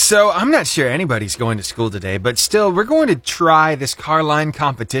So I'm not sure anybody's going to school today, but still, we're going to try this car line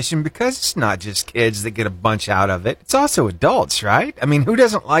competition because it's not just kids that get a bunch out of it. It's also adults, right? I mean, who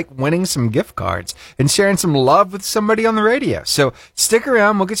doesn't like winning some gift cards and sharing some love with somebody on the radio? So stick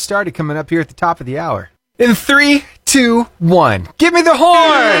around. We'll get started coming up here at the top of the hour. In 3, 2, 1, give me the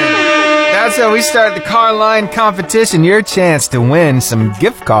horn! That's how we start the car line competition. Your chance to win some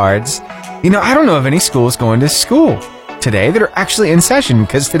gift cards. You know, I don't know of any schools going to school today that are actually in session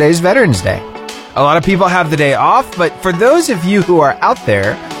because today's Veterans Day. A lot of people have the day off, but for those of you who are out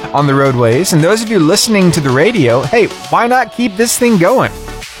there on the roadways and those of you listening to the radio, hey, why not keep this thing going?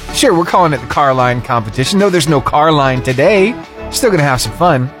 Sure, we're calling it the car line competition. Though there's no car line today, still gonna have some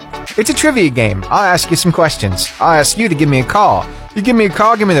fun. It's a trivia game. I'll ask you some questions. I'll ask you to give me a call. You give me a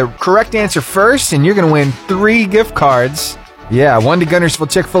call, give me the correct answer first, and you're gonna win 3 gift cards. Yeah, 1 to Gunnersville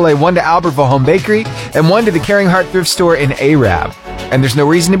Chick-fil-A, 1 to Albertville Home Bakery, and 1 to the Caring Heart Thrift Store in Arab. And there's no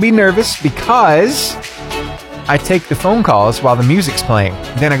reason to be nervous because I take the phone calls while the music's playing.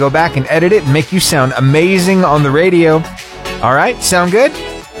 Then I go back and edit it and make you sound amazing on the radio. All right, sound good?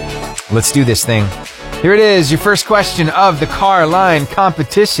 Let's do this thing. Here it is, your first question of the car line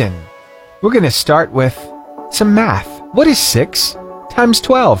competition. We're going to start with some math. What is 6 times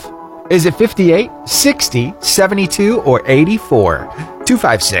 12? Is it 58, 60, 72, or 84?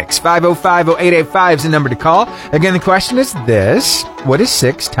 256-505-0885 is the number to call. Again, the question is this. What is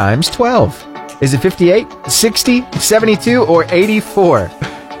 6 times 12? Is it 58, 60, 72, or 84?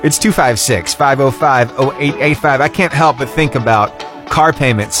 It's 256-505-0885. I can't help but think about car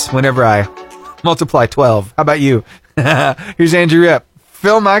payments whenever I multiply 12. How about you? Here's Andrew Ripp.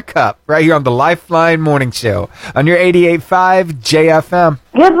 Fill my cup right here on the Lifeline Morning Show on your 88.5 JFM.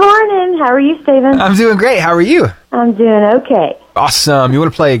 Good morning. How are you, Stephen? I'm doing great. How are you? I'm doing okay. Awesome. You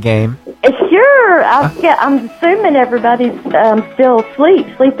want to play a game? Sure. I'm assuming everybody's still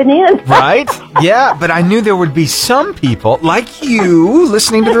sleeping in. Right? Yeah, but I knew there would be some people like you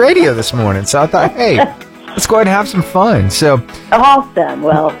listening to the radio this morning. So I thought, hey, let's go ahead and have some fun. So, awesome.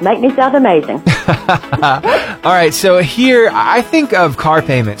 Well, make me sound amazing. All right. So here, I think of car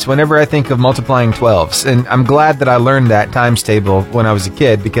payments whenever I think of multiplying 12s. And I'm glad that I learned that times table when I was a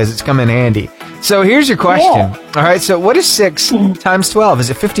kid because it's come in handy. So here's your question. Yeah. All right. So what is 6 times 12?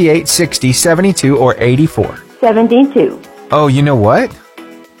 Is it 58, 60, 72, or 84? 72. Oh, you know what?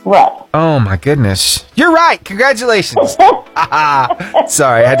 What? Oh, my goodness. You're right. Congratulations. Sorry,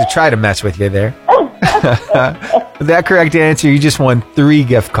 I had to try to mess with you there. With that correct answer, you just won 3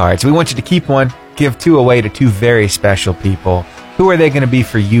 gift cards. We want you to keep one, give 2 away to 2 very special people. Who are they going to be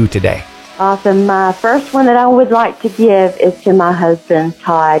for you today? Awesome. My first one that I would like to give is to my husband,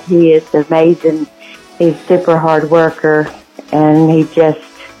 Todd. He is amazing. He's a super hard worker, and he just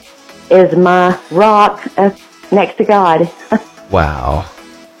is my rock next to God. Wow.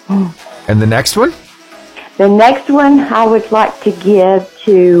 And the next one? The next one I would like to give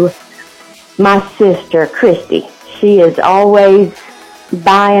to my sister, Christy. She is always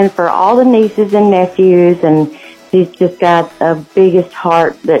buying for all the nieces and nephews, and she's just got the biggest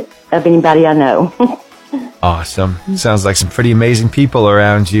heart of anybody I know. Awesome. Sounds like some pretty amazing people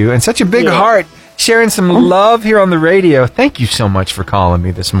around you, and such a big heart. Sharing some love here on the radio. Thank you so much for calling me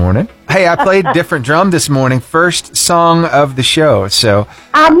this morning. Hey, I played different drum this morning. First song of the show. So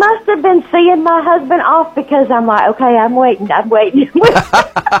I must have been seeing my husband off because I'm like, okay, I'm waiting.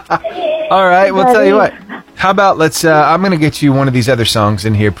 All right, we'll tell you what. How about I'm going to get you one of these other songs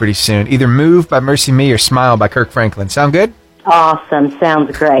in here pretty soon. Either Move by Mercy Me or Smile by Kirk Franklin. Sound good? Awesome.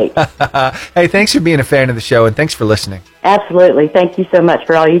 Sounds great. Hey, thanks for being a fan of the show, and thanks for listening. Absolutely. Thank you so much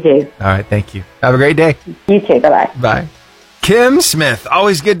for all you do. All right, thank you. Have a great day. You too. Bye-bye. Bye. Kim Smith,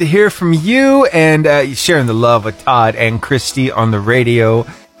 always good to hear from you, and sharing the love with Todd and Christy on the radio.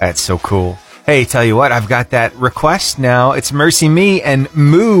 That's so cool. Hey, tell you what, I've got that request now. It's Mercy Me and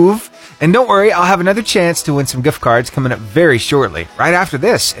Move. And don't worry, I'll have another chance to win some gift cards coming up very shortly, right after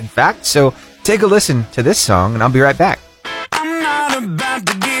this, in fact. So take a listen to this song, and I'll be right back. About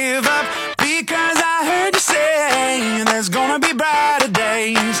to give up because I heard you say there's gonna be brighter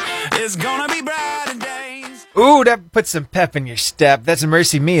days. There's gonna be brighter days. Ooh, that puts some pep in your step. That's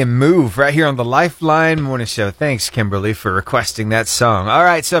Mercy Me and Move right here on the Lifeline Morning Show. Thanks, Kimberly, for requesting that song. All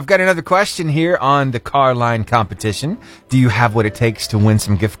right, so I've got another question here on the car line competition. Do you have what it takes to win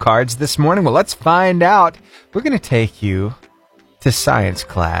some gift cards this morning? Well, let's find out. We're going to take you to science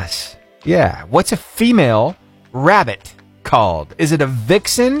class. Yeah, what's a female rabbit called? Is it a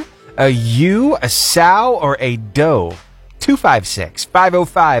vixen, a ewe, a sow, or a doe?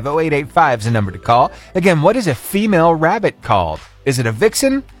 256-505-0885 is the number to call. Again, what is a female rabbit called? Is it a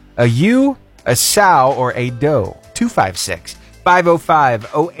vixen, a ewe, a sow, or a doe? 256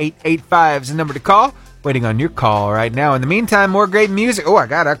 505-0885 is the number to call. Waiting on your call right now. In the meantime, more great music. Oh, I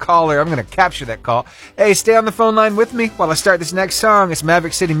got a caller. I'm going to capture that call. Hey, stay on the phone line with me while I start this next song. It's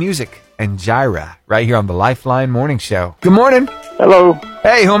Maverick City Music and Gyra right here on the Lifeline Morning Show. Good morning. Hello,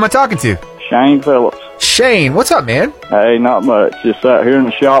 Hey, who am I talking to? Shane Phillips. Shane, what's up, man? Hey, not much. Just out here in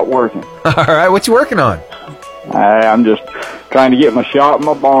the shop working. All right, what you working on? Hey, I'm just trying to get my shop and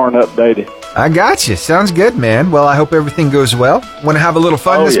my barn updated. I got you. Sounds good, man. Well, I hope everything goes well. Want to have a little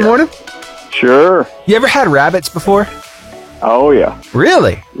fun this morning? Sure. You ever had rabbits before? Oh, yeah.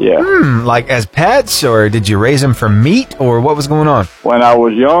 Really? Yeah. Like as pets, or did you raise them for meat, or what was going on? When I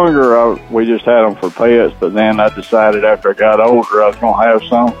was younger, we just had them for pets, but then I decided after I got older I was going to have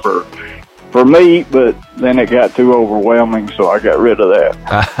some for meat, but then it got too overwhelming, so I got rid of that.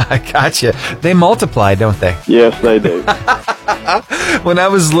 I gotcha. They multiply, don't they? Yes, they do. When I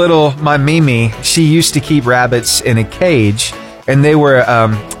was little, my Mimi, she used to keep rabbits in a cage, and they were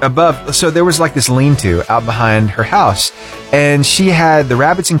above. So there was like this lean-to out behind her house, and she had the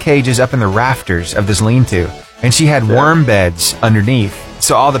rabbits in cages up in the rafters of this lean-to, and she had worm beds underneath.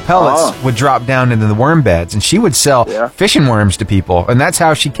 So all the pellets would drop down into the worm beds, and she would sell fishing worms to people, and that's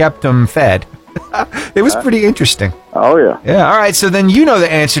how she kept them fed. It was pretty interesting. Oh, yeah. Yeah, all right, so then you know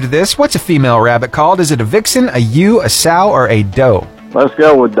the answer to this. What's a female rabbit called? Is it a vixen, a ewe, a sow, or a doe? Let's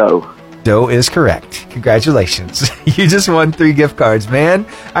go with doe. Doe is correct. Congratulations. You just won 3 gift cards, man.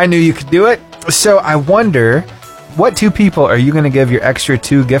 I knew you could do it. So I wonder, what 2 people are you going to give your extra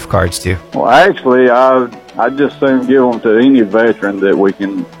 2 gift cards to? Well, actually, I'd just soon give them to any veteran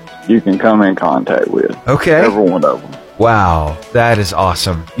that you can come in contact with. Okay. Every one of them. Wow, that is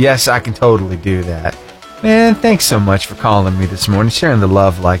awesome. Yes, I can totally do that. Man, thanks so much for calling me this morning, sharing the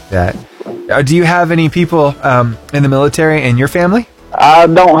love like that. Do you have any people in the military in your family? I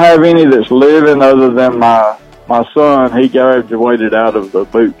don't have any that's living other than my son. He graduated out of the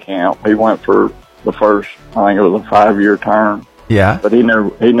boot camp. He went for the first, I think it was a 5-year term. Yeah. But he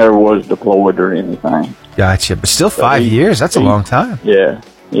never was deployed or anything. Gotcha. But still 5 years. That's a long time. Yeah.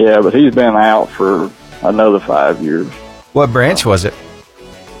 Yeah, but he's been out for another 5 years. What branch was it?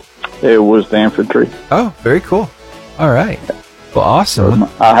 It was the infantry. Oh, very cool. All right. Well, awesome.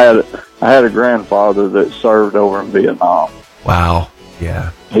 I had a grandfather that served over in Vietnam. Wow.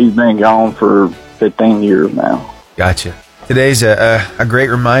 Yeah. He's been gone for 15 years now. Gotcha. Today's a great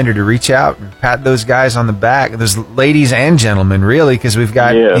reminder to reach out and pat those guys on the back, those ladies and gentlemen, really, because we've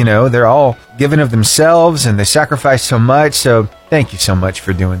got, they're all giving of themselves and they sacrifice so much. So thank you so much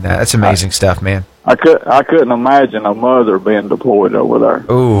for doing that. That's amazing stuff, man. I couldn't imagine a mother being deployed over there.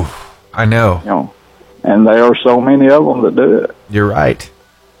 Oh, I know. And there are so many of them that do it. You're right.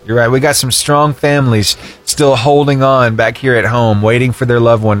 We got some strong families still holding on back here at home, waiting for their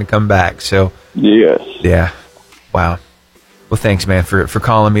loved one to come back. So yes. Yeah. Wow. Well, thanks, man, for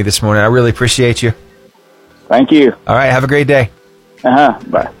calling me this morning. I really appreciate you. Thank you. All right. Have a great day.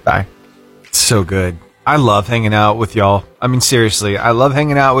 Bye. Bye. So good. I love hanging out with y'all. I mean, seriously, I love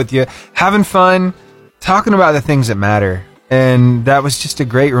hanging out with you, having fun, talking about the things that matter. And that was just a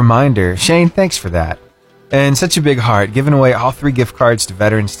great reminder. Shane, thanks for that. And such a big heart, giving away all 3 gift cards to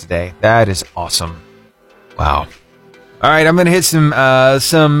veterans today. That is awesome. Wow. All right, I'm going to hit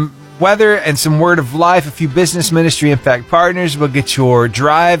some weather and some word of life. A few business, ministry, impact partners. We'll get your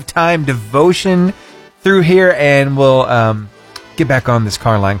drive time devotion through here, and we'll get back on this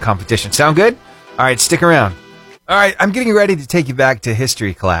car line competition. Sound good? All right, stick around. All right, I'm getting ready to take you back to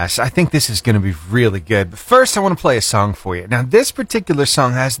history class. I think this is going to be really good. But first, I want to play a song for you. Now, this particular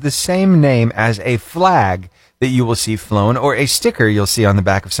song has the same name as a flag that you will see flown or a sticker you'll see on the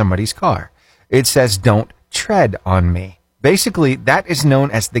back of somebody's car. It says, "Don't tread on me." Basically, that is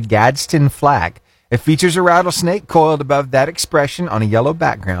known as the Gadsden flag. It features a rattlesnake coiled above that expression on a yellow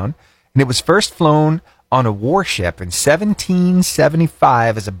background, and it was first flown on a warship in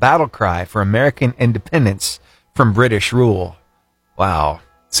 1775 as a battle cry for American independence from British rule. Wow.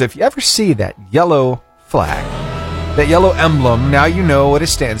 So if you ever see that yellow flag, that yellow emblem, now you know what it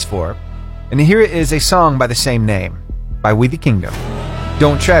stands for. And here is a song by the same name, by We the Kingdom.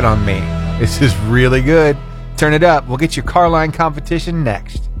 Don't Tread on Me. This is really good. Turn it up. We'll get your car line competition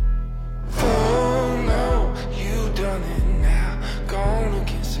next. Oh no, you done it now. Gone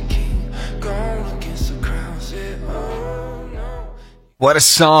against the king, gone against the crown. Said, oh no. What a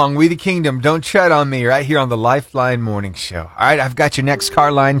song. We the Kingdom, Don't Tread on Me, right here on the Lifeline Morning Show. All right, I've got your next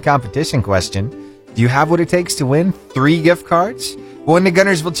car line competition question. Do you have what it takes to win 3 gift cards? 1 to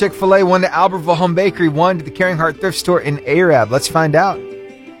Gunnersville Chick-fil-A, 1 to Albertville Home Bakery, 1 to the Caring Heart Thrift Store in Arab. Let's find out.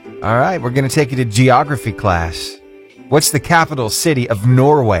 All right, we're going to take you to geography class. What's the capital city of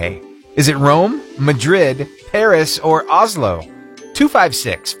Norway? Is it Rome, Madrid, Paris, or Oslo?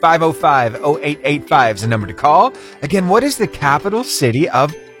 256-505-0885 is the number to call. Again, what is the capital city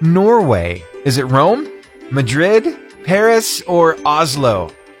of Norway? Is it Rome, Madrid, Paris, or Oslo?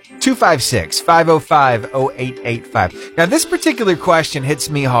 256-505-0885. Now, this particular question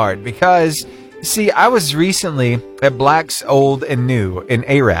hits me hard because, see, I was recently at Black's Old and New in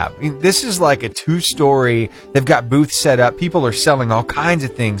Arab. This is like a 2-story. They've got booths set up. People are selling all kinds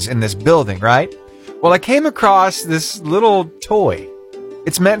of things in this building, right? Well, I came across this little toy.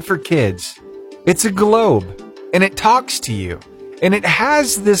 It's meant for kids. It's a globe, and it talks to you. And it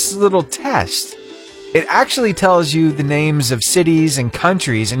has this little test. It actually tells you the names of cities and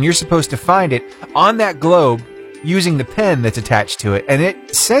countries, and you're supposed to find it on that globe using the pen that's attached to it. And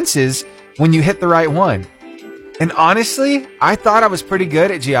it senses when you hit the right one. And honestly, I thought I was pretty good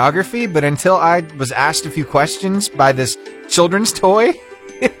at geography, but until I was asked a few questions by this children's toy,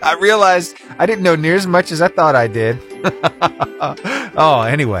 I realized I didn't know near as much as I thought I did. Oh,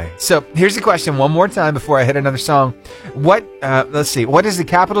 anyway. So here's the question one more time before I hit another song. Let's see. What is the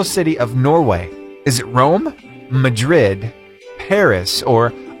capital city of Norway? Is it Rome, Madrid, Paris,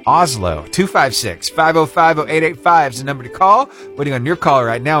 or Oslo? 256-505-0885 is the number to call. Waiting on your call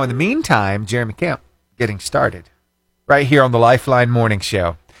right now. In the meantime, Jeremy Camp getting started right here on the Lifeline Morning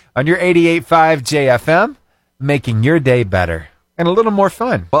Show on your 88.5 JFM, making your day better and a little more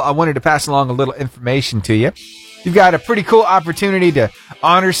fun. Well, I wanted to pass along a little information to you. You've got a pretty cool opportunity to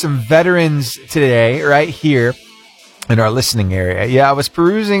honor some veterans today right here in our listening area. Yeah, I was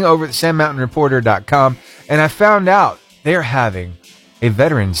perusing over at SandMountainReporter.com, and I found out they're having a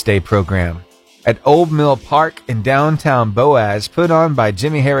Veterans Day program at Old Mill Park in downtown Boaz, put on by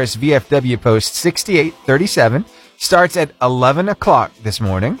Jimmy Harris VFW Post 6837. Starts at 11 o'clock this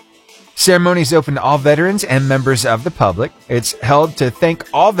morning. Ceremony is open to all veterans and members of the public. It's held to thank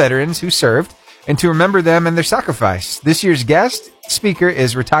all veterans who served and to remember them and their sacrifice. This year's guest speaker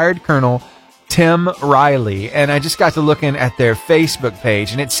is retired Colonel Tim Riley, and I just got to looking at their Facebook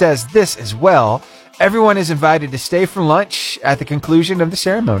page, and it says this as well. Everyone is invited to stay for lunch at the conclusion of the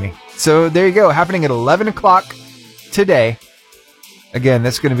ceremony. So there you go, happening at 11 o'clock today. Again,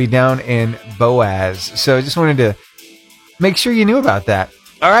 that's going to be down in Boaz. So I just wanted to make sure you knew about that.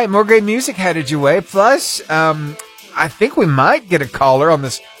 All right, more great music headed your way. Plus, I think we might get a caller on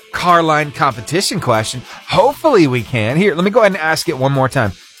this car line competition question. Hopefully we can. Here, let me go ahead and ask it one more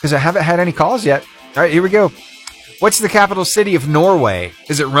time, because I haven't had any calls yet. All right, here we go. What's the capital city of Norway?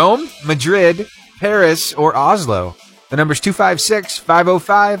 Is it Rome, Madrid, Paris, or Oslo? The number's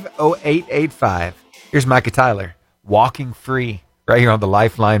 256-505-0885. Here's Micah Tyler, Walking Free, right here on the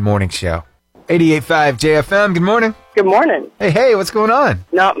Lifeline Morning Show. 88.5 JFM, good morning. Good morning. Hey, what's going on?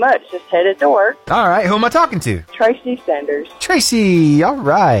 Not much, just headed to work. All right, who am I talking to? Tracy Sanders. Tracy, all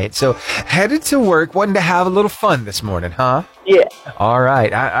right. So, headed to work, wanting to have a little fun this morning, huh? Yeah. All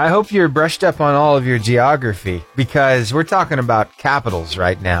right. I hope you're brushed up on all of your geography, because we're talking about capitals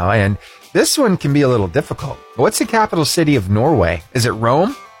right now, and this one can be a little difficult. What's the capital city of Norway? Is it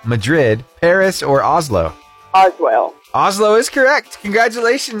Rome, Madrid, Paris, or Oslo? Oswell. Oslo is correct.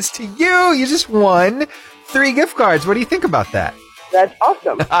 Congratulations to you. You just won 3 gift cards. What do you think about that? That's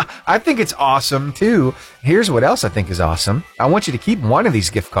awesome. I think it's awesome, too. Here's what else I think is awesome. I want you to keep one of these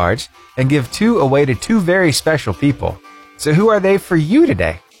gift cards and give 2 away to 2 very special people. So who are they for you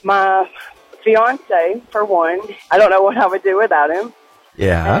today? My fiance, for one. I don't know what I would do without him.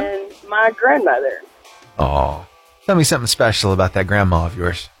 Yeah. And my grandmother. Oh, tell me something special about that grandma of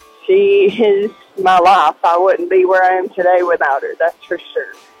yours. She is my life. I wouldn't be where I am today without her, that's for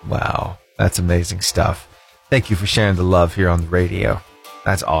sure. Wow, that's amazing stuff. Thank you for sharing the love here on the radio.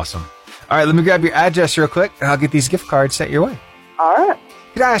 That's awesome. All right, let me grab your address real quick, and I'll get these gift cards sent your way. All right.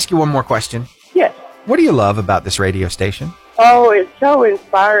 Could I ask you one more question? Yes. What do you love about this radio station? Oh, it's so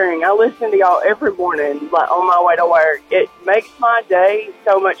inspiring. I listen to y'all every morning, like on my way to work. It makes my day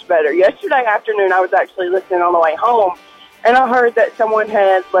so much better. Yesterday afternoon, I was actually listening on the way home, and I heard that someone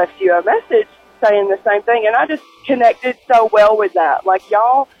had left you a message saying the same thing, and I just connected so well with that. Like,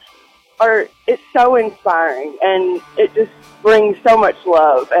 y'all are, it's so inspiring, and it just brings so much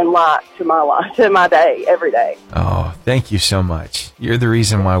love and light to my life, to my day, every day. Oh, thank you so much. You're the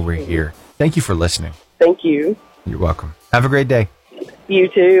reason why we're here. Thank you for listening. Thank you. You're welcome. Have a great day. You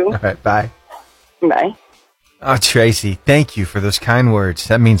too. All right, bye. Bye. Oh, Tracy, thank you for those kind words.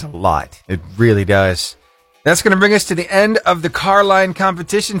 That means a lot. It really does. That's going to bring us to the end of the car line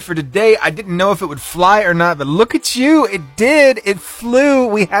competition for today. I didn't know if it would fly or not, but look at you. It did. It flew.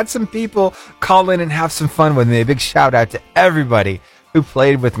 We had some people call in and have some fun with me. A big shout out to everybody who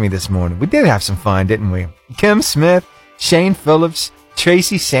played with me this morning. We did have some fun, didn't we? Kim Smith, Shane Phillips,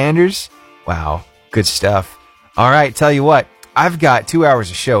 Tracy Sanders. Wow, good stuff. All right, tell you what, I've got 2 hours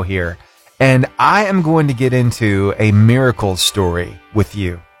of show here, and I am going to get into a miracle story with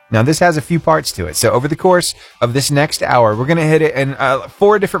you. Now, this has a few parts to it. So over the course of this next hour, we're going to hit it in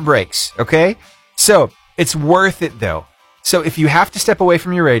 4 different breaks, okay? So it's worth it, though. So if you have to step away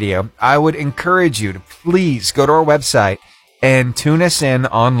from your radio, I would encourage you to please go to our website and tune us in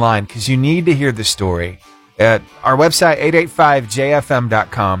online, because you need to hear the story. At our website,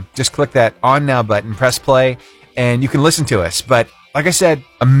 885jfm.com. Just click that On Now button, press play, and you can listen to us. But like I said,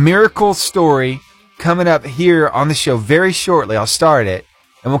 a miracle story coming up here on the show very shortly. I'll start it,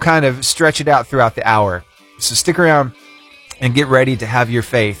 and we'll kind of stretch it out throughout the hour. So stick around and get ready to have your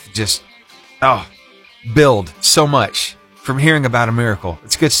faith just, build so much from hearing about a miracle.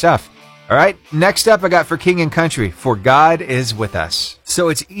 It's good stuff. All right, next up I got For King and Country, For God is With Us. So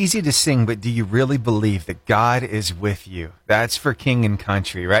it's easy to sing, but do you really believe that God is with you? That's For King and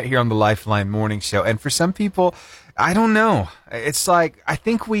Country, right here on the Lifeline Morning Show. And for some people, I don't know. It's like, I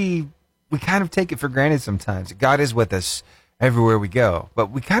think we kind of take it for granted sometimes. God is with us everywhere we go,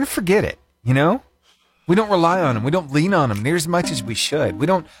 but we kind of forget it, you know? We don't rely on him. We don't lean on him near as much as we should. We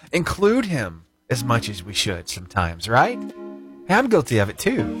don't include him as much as we should sometimes, right? Hey, I'm guilty of it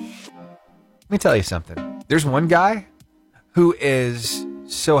too. Let me tell you something. There's one guy who is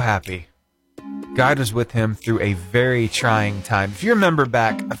so happy. God was with him through a very trying time. If you remember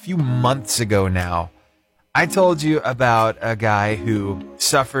back a few months ago now, I told you about a guy who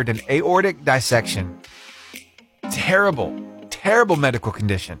suffered an aortic dissection. Terrible medical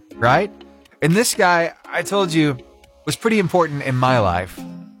condition, right? And this guy, I told you, was pretty important in my life.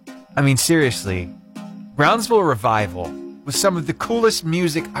 I mean, seriously, Brownsville Revival was some of the coolest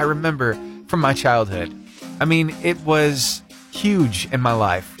music I remember from my childhood. I mean, it was huge in my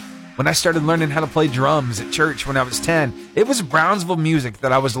life. When I started learning how to play drums at church when I was 10, it was Brownsville music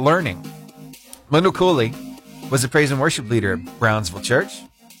that I was learning. Lindell Cooley was the praise and worship leader at Brownsville Church,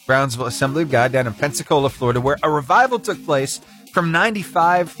 Brownsville Assembly of God down in Pensacola, Florida, where a revival took place from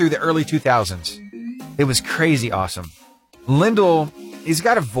 95 through the early 2000s. It was crazy awesome. Lindell, he's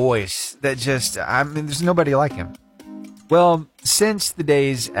got a voice that just, I mean, there's nobody like him. Well, since the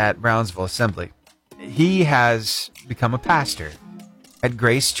days at Brownsville Assembly, he has become a pastor at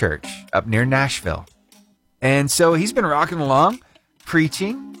Grace Church up near Nashville. And so he's been rocking along,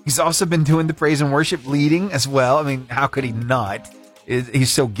 preaching. He's also been doing the praise and worship leading as well. I mean, how could he not?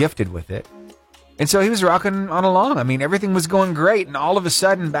 He's so gifted with it. And so he was rocking on along. I mean, everything was going great. And all of a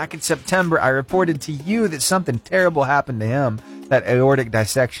sudden, back in September, I reported to you that something terrible happened to him, that aortic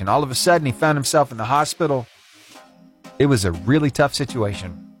dissection. All of a sudden, he found himself in the hospital. It was a really tough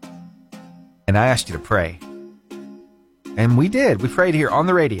situation. And I asked you to pray. And we did. We prayed here on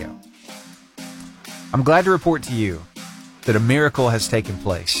the radio. I'm glad to report to you that a miracle has taken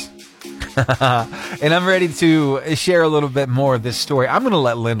place. And I'm ready to share a little bit more of this story. I'm going to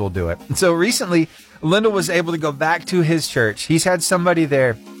let Lindell do it. And so recently, Lindell was able to go back to his church. He's had somebody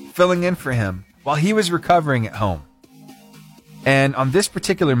there filling in for him while he was recovering at home. And on this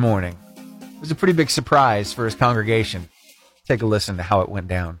particular morning, it was a pretty big surprise for his congregation. Take a listen to how it went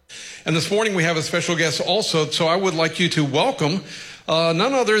down. And this morning we have a special guest also, so I would like you to welcome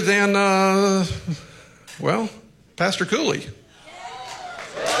none other than, Pastor Cooley.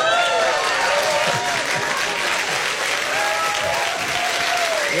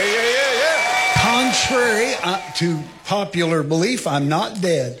 Yeah. Contrary to popular belief, I'm not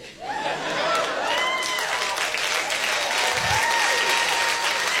dead.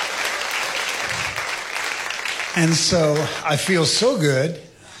 And so I feel so good,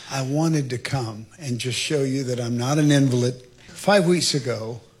 I wanted to come and just show you that I'm not an invalid. 5 weeks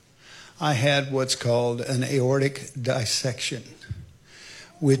ago, I had what's called an aortic dissection,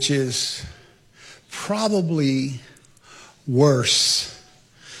 which is probably worse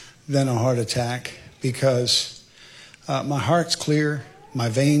than a heart attack because my heart's clear, my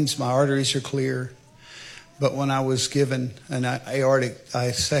veins, my arteries are clear. But when I was given an aortic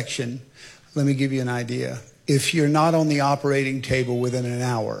dissection, let me give you an idea. If you're not on the operating table within an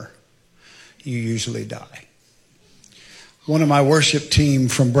hour, you usually die. One of my worship team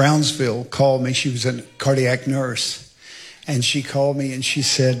from Brownsville called me. She was a cardiac nurse. And she called me and she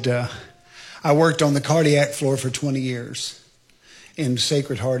said, I worked on the cardiac floor for 20 years in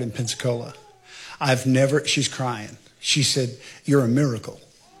Sacred Heart in Pensacola. She's crying. She said, you're a miracle.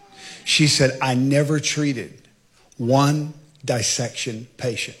 She said, I never treated one dissection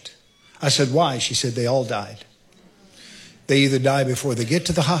patient. I said, why? She said, they all died. They either die before they get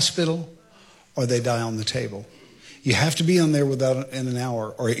to the hospital or they die on the table. You have to be on there in an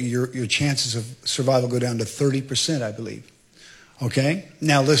hour or your chances of survival go down to 30%, I believe. Okay?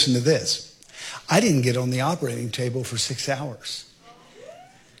 Now listen to this. I didn't get on the operating table for 6 hours.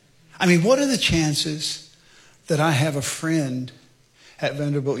 I mean, what are the chances that I have a friend at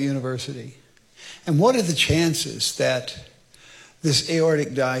Vanderbilt University? And what are the chances that this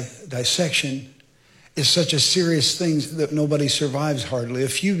aortic dissection is such a serious thing that nobody survives hardly? A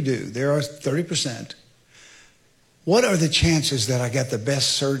few do. There are 30%. What are the chances that I got the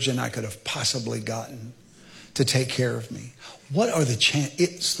best surgeon I could have possibly gotten to take care of me? What are the chances?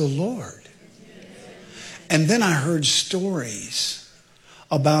 It's the Lord. And then I heard stories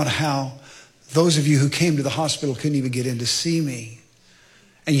about how those of you who came to the hospital couldn't even get in to see me.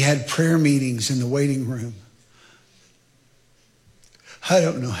 And you had prayer meetings in the waiting room. I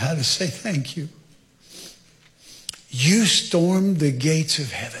don't know how to say thank you. You stormed the gates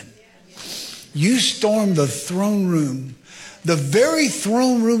of heaven. You stormed the throne room, the very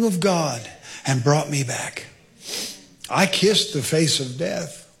throne room of God, and brought me back. I kissed the face of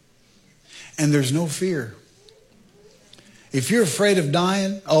death, and there's no fear. If you're afraid of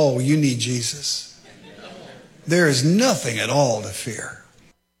dying, oh, you need Jesus. There is nothing at all to fear.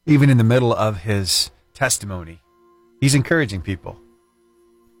 Even in the middle of his testimony, he's encouraging people.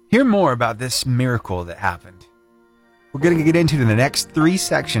 Hear more about this miracle that happened. We're going to get into the next 3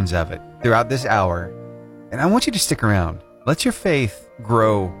 sections of it throughout this hour. And I want you to stick around. Let your faith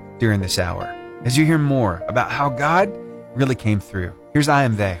grow during this hour as you hear more about how God really came through. Here's I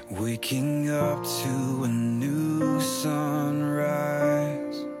Am They. Waking up to a new sunrise.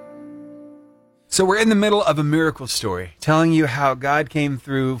 So we're in the middle of a miracle story, telling you how God came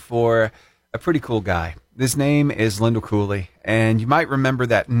through for a pretty cool guy. His name is Lindell Cooley, and you might remember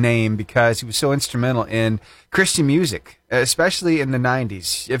that name because he was so instrumental in Christian music, especially in the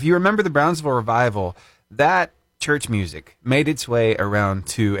 90s. If you remember the Brownsville Revival, that church music made its way around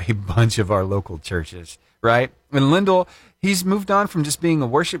to a bunch of our local churches, right? And Lindell, he's moved on from just being a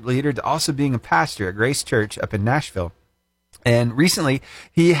worship leader to also being a pastor at Grace Church up in Nashville. And recently,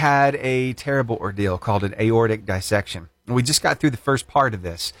 he had a terrible ordeal called an aortic dissection. We just got through the first part of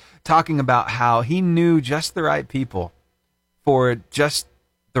this, talking about how he knew just the right people for just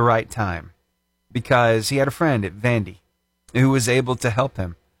the right time, because he had a friend at Vandy who was able to help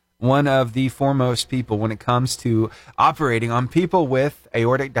him. One of the foremost people when it comes to operating on people with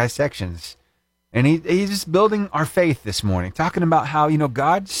aortic dissections. And he's just building our faith this morning, talking about how,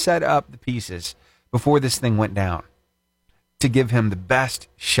 God set up the pieces before this thing went down to give him the best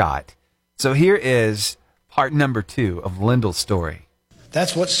shot. So here is part number 2 of Lindell's story.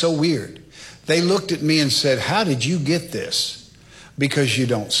 That's what's so weird. They looked at me and said, how did you get this? Because you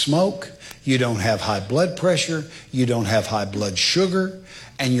don't smoke, you don't have high blood pressure, you don't have high blood sugar,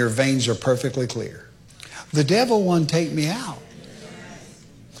 and your veins are perfectly clear. The devil wanted to take me out.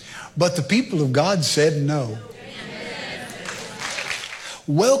 But the people of God said no.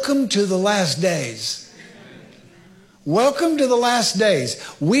 Welcome to the last days. Welcome to the last days.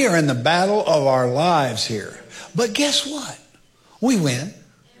 We are in the battle of our lives here. But guess what? We win.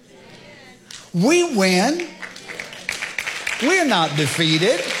 We win. We're not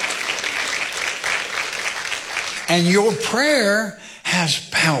defeated. And your prayer has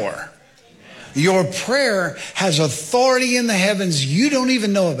power. Your prayer has authority in the heavens you don't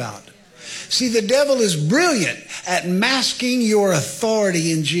even know about. See, the devil is brilliant at masking your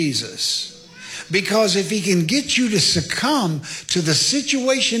authority in Jesus. Because if he can get you to succumb to the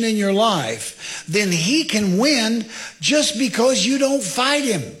situation in your life, then he can win just because you don't fight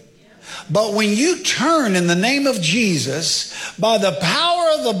him. But when you turn in the name of Jesus, by the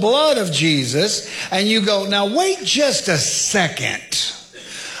power of the blood of Jesus, and you go, now wait just a second.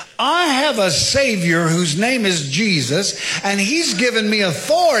 I have a Savior whose name is Jesus, and he's given me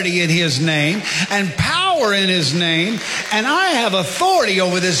authority in his name and power in his name, and I have authority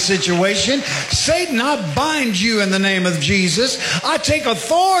over this situation. Satan, I bind you in the name of Jesus. I take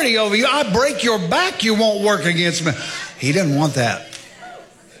authority over you. I break your back. You won't work against me. He didn't want that.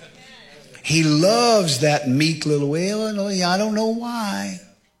 He loves that meek little, well, I don't know why.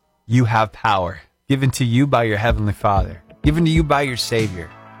 You have power given to you by your Heavenly Father, given to you by your Savior.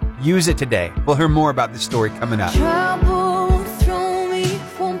 Use it today. We'll hear more about this story coming up. Trouble won't throw me,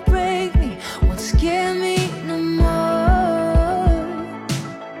 won't break me, won't scare me no more.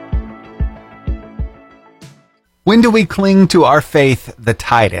 When do we cling to our faith the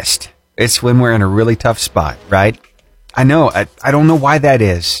tightest? It's when we're in a really tough spot, right? I know, I don't know why that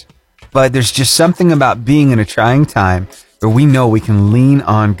is, but there's just something about being in a trying time where we know we can lean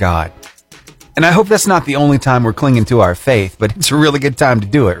on God. And I hope that's not the only time we're clinging to our faith, but it's a really good time to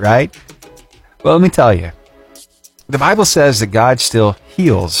do it, right? Well, let me tell you. The Bible says that God still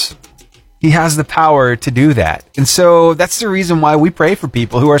heals. He has the power to do that. And so that's the reason why we pray for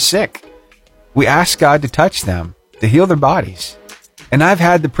people who are sick. We ask God to touch them, to heal their bodies. And I've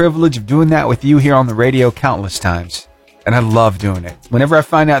had the privilege of doing that with you here on the radio countless times. And I love doing it. Whenever I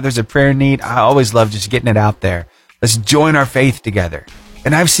find out there's a prayer need, I always love just getting it out there. Let's join our faith together.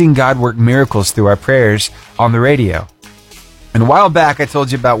 And I've seen God work miracles through our prayers on the radio. And a while back, I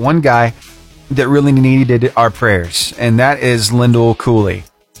told you about one guy that really needed our prayers, and that is Lyndall Cooley.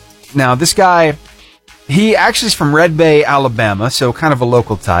 Now, this guy, he actually is from Red Bay, Alabama, so kind of a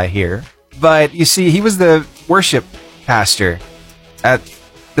local tie here. But you see, he was the worship pastor at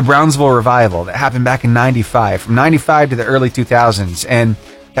the Brownsville Revival that happened back in 95, from 95 to the early 2000s. And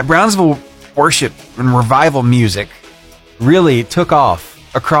that Brownsville worship and revival music really took off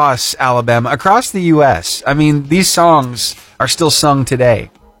across Alabama, across the U.S. I mean, these songs are still sung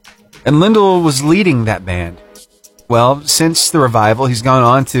today. And Lyndall was leading that band. Well, since the revival, he's gone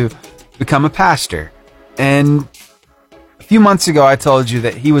on to become a pastor. And a few months ago, I told you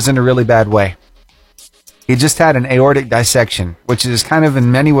that he was in a really bad way. He just had an aortic dissection, which is kind of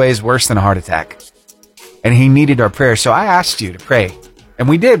in many ways worse than a heart attack. And he needed our prayer. So I asked you to pray. And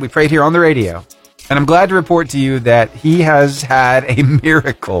we did. We prayed here on the radio. And I'm glad to report to you that he has had a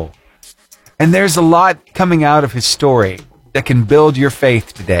miracle. And there's a lot coming out of his story that can build your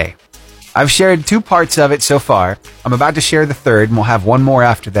faith today. I've shared 2 parts of it so far. I'm about to share the 3rd, and we'll have one more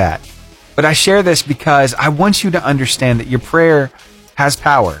after that. But I share this because I want you to understand that your prayer has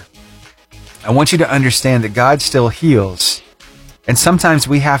power. I want you to understand that God still heals. And sometimes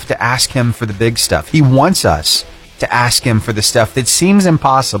we have to ask him for the big stuff. He wants us to ask him for the stuff that seems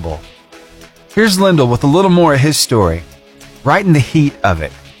impossible. Here's Lyndall with a little more of his story, right in the heat of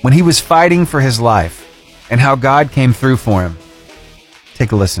it, when he was fighting for his life, and how God came through for him.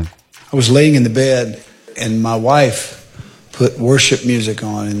 Take a listen. I was laying in the bed, and my wife put worship music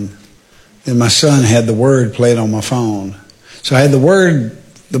on, and then my son had the Word played on my phone. So I had the Word,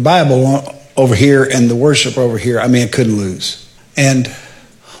 the Bible over here, and the worship over here. I mean, I couldn't lose. And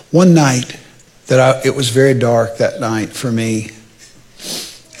one night, it was very dark that night for me,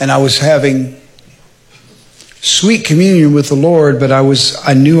 and I was having sweet communion with the Lord, but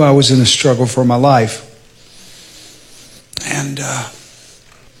I knew I was in a struggle for my life. And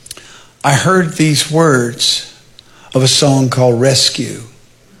I heard these words of a song called Rescue,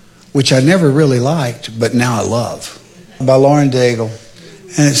 which I never really liked, but now I love, by Lauren Daigle.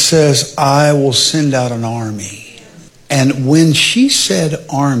 And it says, I will send out an army. And when she said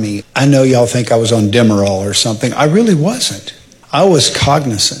army, I know y'all think I was on Demerol or something. I really wasn't. I was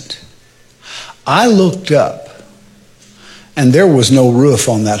cognizant. I looked up, and there was no roof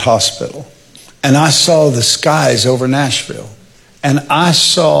on that hospital. And I saw the skies over Nashville. And I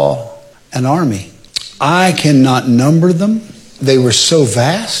saw an army. I cannot number them. They were so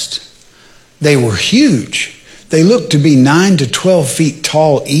vast. They were huge. They looked to be 9 to 12 feet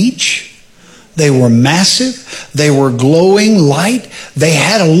tall each. They were massive. They were glowing light. They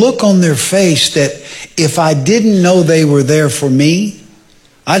had a look on their face that if I didn't know they were there for me,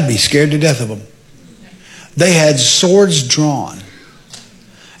 I'd be scared to death of them. They had swords drawn.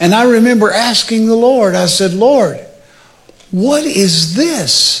 And I remember asking the Lord, I said, Lord, what is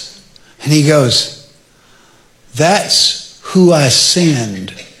this? And he goes, that's who I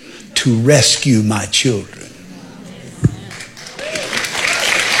send to rescue my children.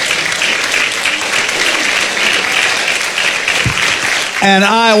 And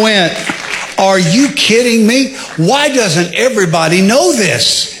I went, are you kidding me? Why doesn't everybody know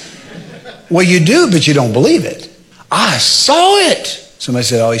this? Well, you do, but you don't believe it. I saw it. Somebody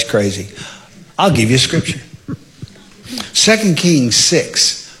said, oh, he's crazy. I'll give you a scripture. 2 Kings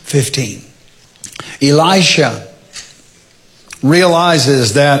 6:15. Elisha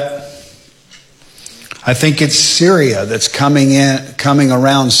realizes that I think it's Syria that's coming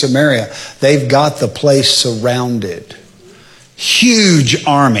around Samaria. They've got the place surrounded. Huge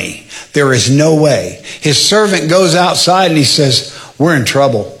army. There is no way. His servant goes outside and he says, we're in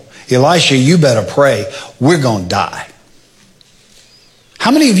trouble. Elisha, you better pray. We're going to die. How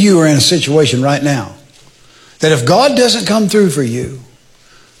many of you are in a situation right now that if God doesn't come through for you,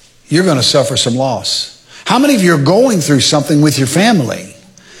 you're going to suffer some loss? How many of you are going through something with your family,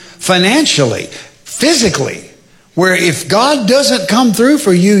 financially, physically, where if God doesn't come through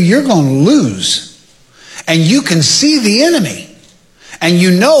for you, you're going to lose? And you can see the enemy. And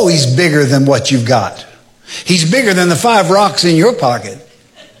you know he's bigger than what you've got. He's bigger than the 5 rocks in your pocket.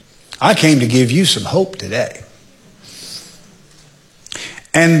 I came to give you some hope today.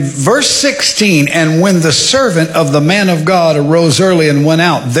 And verse 16, and when the servant of the man of God arose early and went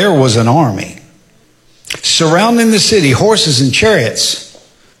out, there was an army surrounding the city, horses and chariots.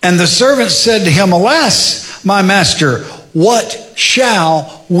 And the servant said to him, alas, my master, what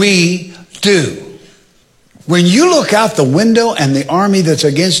shall we do. When you look out the window and the army that's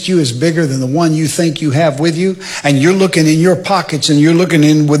against you is bigger than the one you think you have with you, and you're looking in your pockets and you're looking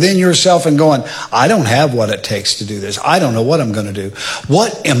in within yourself and going, I don't have what it takes to do this. I don't know what I'm going to do.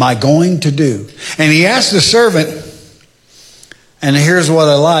 What am I going to do? And he asked the servant, and here's what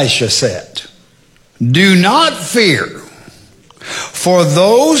Elisha said. Do not fear, for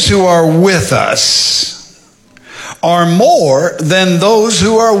those who are with us are more than those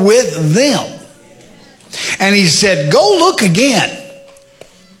who are with them. And he said, go look again.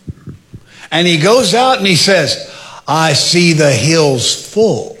 And he goes out and he says, I see the hills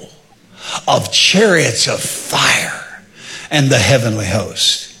full of chariots of fire and the heavenly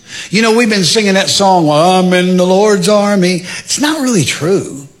host. You know, we've been singing that song, I'm in the Lord's army. It's not really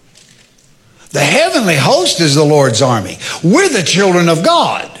true. The heavenly host is the Lord's army. We're the children of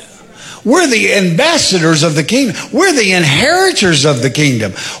God. We're the ambassadors of the kingdom. We're the inheritors of the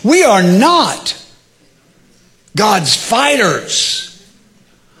kingdom. We are not God's fighters.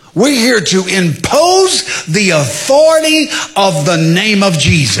 We're here to impose the authority of the name of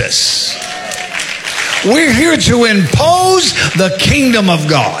Jesus. We're here to impose the kingdom of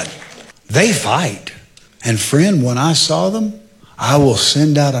God. They fight. And friend, when I saw them, I will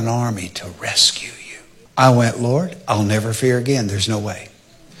send out an army to rescue you. I went, Lord, I'll never fear again. There's no way.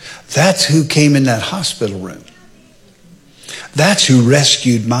 That's who came in that hospital room. That's who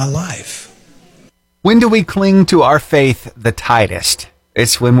rescued my life. When do we cling to our faith the tightest?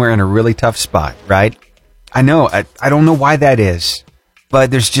 It's when we're in a really tough spot, right? I know, I don't know why that is,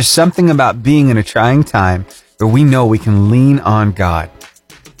 but there's just something about being in a trying time where we know we can lean on God.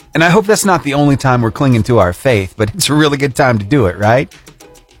 And I hope that's not the only time we're clinging to our faith, but it's a really good time to do it, right?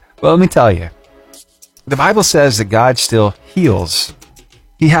 Well, let me tell you, the Bible says that God still heals.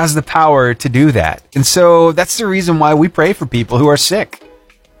 He has the power to do that. And so that's the reason why we pray for people who are sick.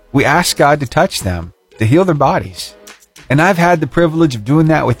 We ask God to touch them, to heal their bodies. And I've had the privilege of doing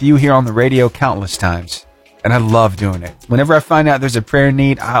that with you here on the radio countless times. And I love doing it. Whenever I find out there's a prayer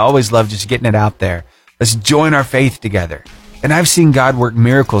need, I always love just getting it out there. Let's join our faith together. And I've seen God work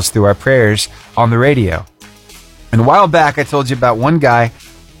miracles through our prayers on the radio. And a while back, I told you about one guy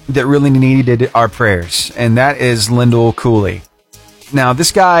that really needed our prayers. And that is Lyndall Cooley. Now,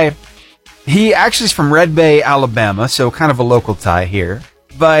 this guy, he actually is from Red Bay, Alabama, so kind of a local tie here.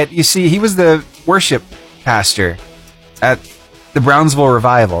 But you see, he was the worship pastor at the Brownsville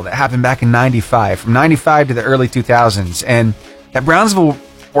Revival that happened back in 95, from 95 to the early 2000s. And that Brownsville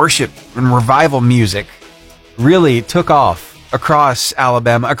worship and revival music really took off across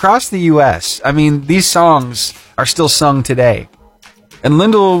Alabama, across the U.S. I mean, these songs are still sung today. And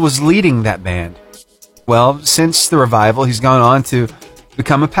Lyndall was leading that band. Well, since the revival, he's gone on to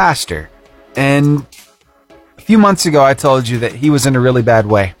become a pastor. And a few months ago, I told you that he was in a really bad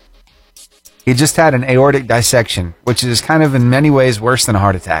way. He just had an aortic dissection, which is kind of in many ways worse than a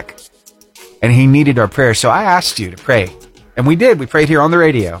heart attack. And he needed our prayer. So I asked you to pray. And we did. We prayed here on the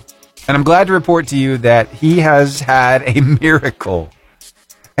radio. And I'm glad to report to you that he has had a miracle.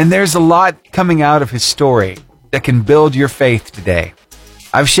 And there's a lot coming out of his story that can build your faith today.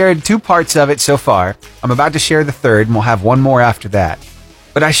 I've shared 2 parts of it so far. I'm about to share the 3rd, and we'll have one more after that.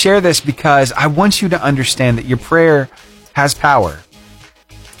 But I share this because I want you to understand that your prayer has power.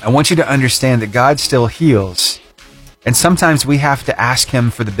 I want you to understand that God still heals. And sometimes we have to ask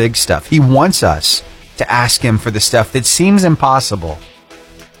Him for the big stuff. He wants us to ask Him for the stuff that seems impossible.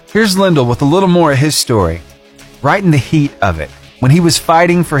 Here's Lyndall with a little more of his story, right in the heat of it, when he was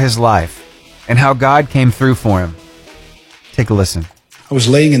fighting for his life, and how God came through for him. Take a listen. I was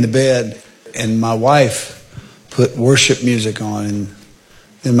laying in the bed, and my wife put worship music on, and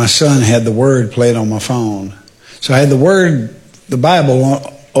then my son had the Word played on my phone. So I had the Word, the Bible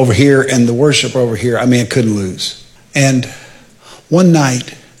over here, and the worship over here. I mean, I couldn't lose. And one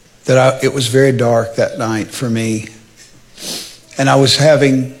night, it was very dark that night for me, and I was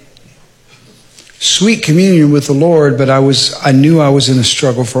having sweet communion with the Lord, but I knew I was in a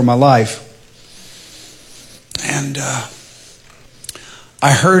struggle for my life. And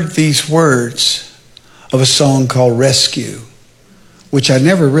I heard these words of a song called Rescue, which I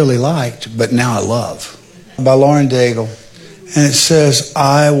never really liked, but now I love, by Lauren Daigle. And it says,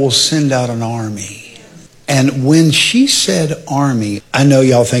 I will send out an army. And when she said army, I know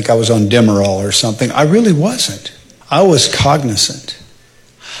y'all think I was on Demerol or something. I really wasn't. I was cognizant.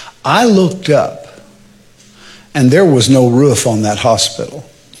 I looked up, and there was no roof on that hospital.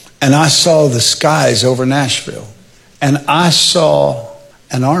 And I saw the skies over Nashville. And I saw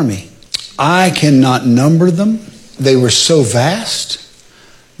an army. I cannot number them. They were so vast.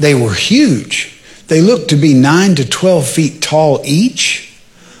 They were huge. They looked to be 9 to 12 feet tall each.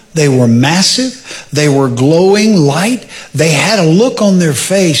 They were massive. They were glowing light. They had a look on their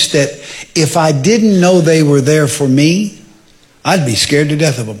face that if I didn't know they were there for me, I'd be scared to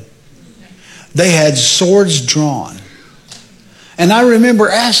death of them. They had swords drawn. And I remember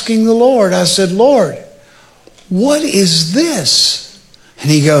asking the Lord, I said, Lord, what is this? And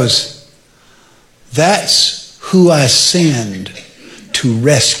he goes, that's who I send to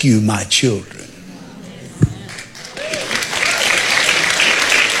rescue my children.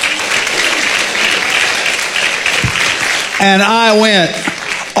 And I went,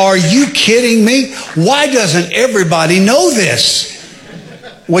 are you kidding me? Why doesn't everybody know this?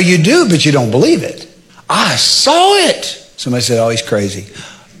 Well, you do, but you don't believe it. I saw it. Somebody said, oh, he's crazy.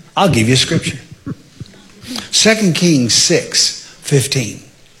 I'll give you a scripture. 2 Kings 6:15.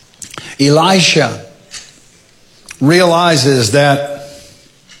 Elisha realizes that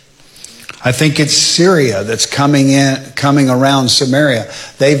I think it's Syria that's coming around Samaria.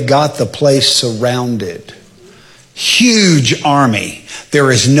 They've got the place surrounded. Huge army.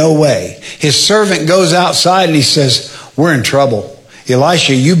 There is no way. His servant goes outside and he says, we're in trouble.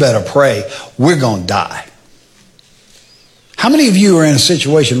 Elisha, you better pray. We're going to die. How many of you are in a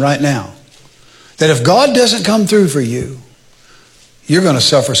situation right now that if God doesn't come through for you, you're going to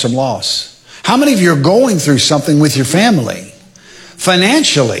suffer some loss? How many of you are going through something with your family,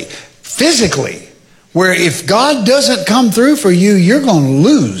 financially, physically, where if God doesn't come through for you, you're going to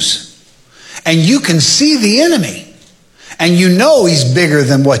lose? And you can see the enemy. And you know he's bigger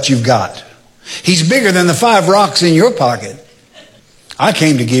than what you've got. He's bigger than the 5 rocks in your pocket. I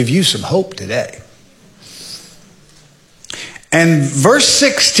came to give you some hope today. And verse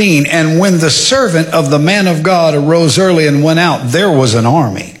 16, and when the servant of the man of God arose early and went out, there was an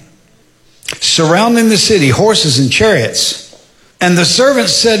army surrounding the city, horses and chariots. And the servant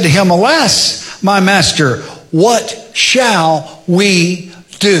said to him, alas, my master, what shall we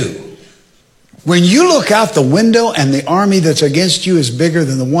do? When you look out the window and the army that's against you is bigger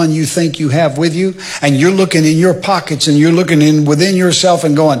than the one you think you have with you, and you're looking in your pockets and you're looking in within yourself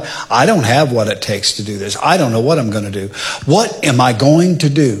and going, I don't have what it takes to do this. I don't know what I'm going to do. What am I going to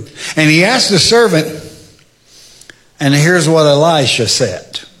do? And he asked the servant, and here's what Elisha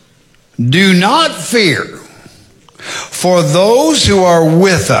said. Do not fear, for those who are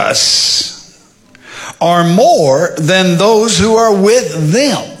with us are more than those who are with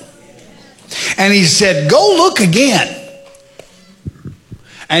them. And he said, go look again.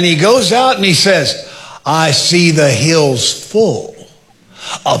 And he goes out and he says, I see the hills full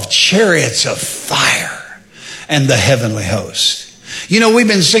of chariots of fire and the heavenly host. You know, we've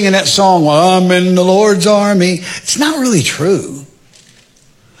been singing that song, well, I'm in the Lord's army. It's not really true.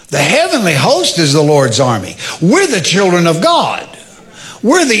 The heavenly host is the Lord's army. We're the children of God.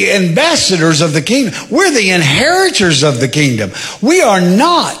 We're the ambassadors of the kingdom. We're the inheritors of the kingdom. We are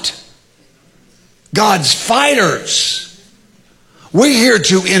not God's fighters. We're here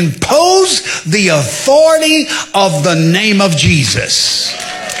to impose the authority of the name of Jesus.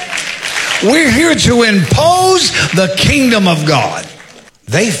 We're here to impose the kingdom of God.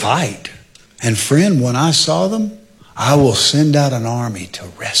 They fight. And friend, when I saw them, I will send out an army to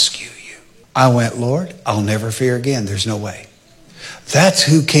rescue you. I went, Lord, I'll never fear again. There's no way. That's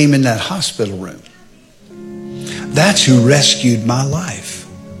who came in that hospital room. That's who rescued my life.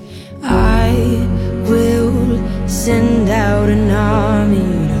 I will send out an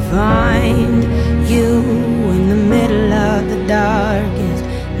army to find you in the middle of the darkest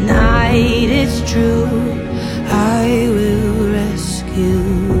night. It's true, I will rescue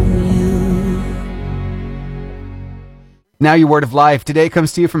you. Now your word of life today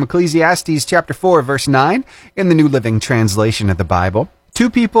comes to you from Ecclesiastes chapter 4, verse 9 in the New Living Translation of the Bible.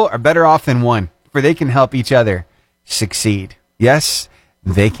 2 people are better off than one, for they can help each other succeed. Yes,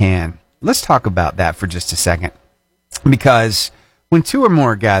 they can. Let's talk about that for just a second. Because when 2 or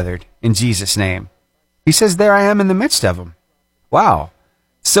more are gathered in Jesus' name, he says, there I am in the midst of them. Wow.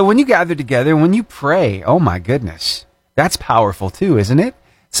 So when you gather together, when you pray, oh my goodness, that's powerful too, isn't it?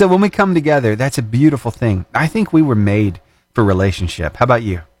 So when we come together, that's a beautiful thing. I think we were made for relationship. How about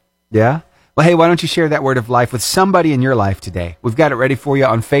you? Yeah? Well, hey, why don't you share that word of life with somebody in your life today? We've got it ready for you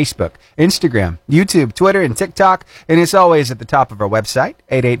on Facebook, Instagram, YouTube, Twitter, and TikTok. And it's always at the top of our website,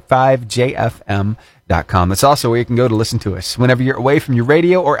 885jfm.com. That's also where you can go to listen to us. Whenever you're away from your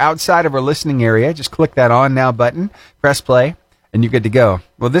radio or outside of our listening area, just click that On Now button, press play, and you're good to go.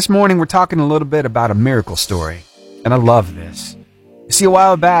 Well, this morning we're talking a little bit about a miracle story. And I love this. You see, a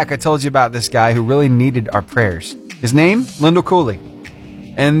while back, I told you about this guy who really needed our prayers. His name, Lyndall Cooley.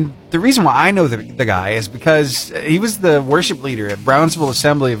 And the reason why I know the guy is because he was the worship leader at Brownsville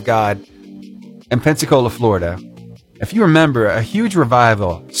Assembly of God in Pensacola, Florida. If you remember, a huge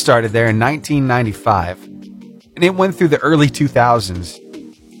revival started there in 1995, and it went through the early 2000s.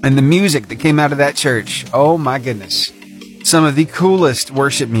 And the music that came out of that church, oh my goodness, some of the coolest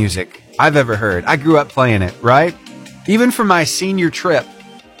worship music I've ever heard. I grew up playing it, right? Even for my senior trip,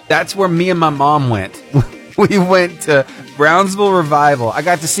 that's where me and my mom went. We went to Brownsville Revival. I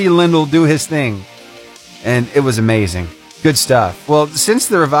got to see Lyndall do his thing, and it was amazing. Good stuff. Well, since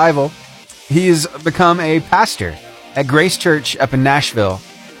the revival, he has become a pastor at Grace Church up in Nashville.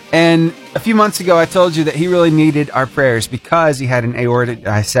 And a few months ago, I told you that he really needed our prayers because he had an aortic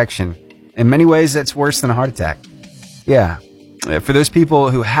dissection. In many ways, that's worse than a heart attack. Yeah. For those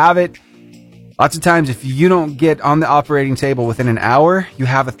people who have it, lots of times if you don't get on the operating table within an hour, you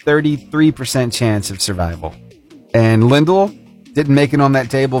have a 33% chance of survival. And Lyndall didn't make it on that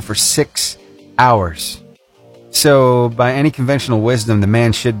table for 6 hours. So by any conventional wisdom, the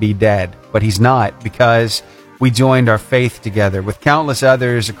man should be dead, but he's not, because we joined our faith together with countless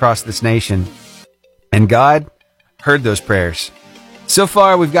others across this nation, and God heard those prayers. So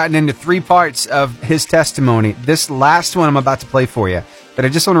far, we've gotten into 3 parts of his testimony. This last one I'm about to play for you, but I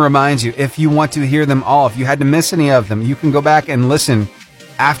just want to remind you, if you want to hear them all, if you had to miss any of them, you can go back and listen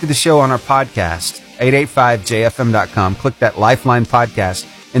after the show on our podcast, 885jfm.com. Click that Lifeline podcast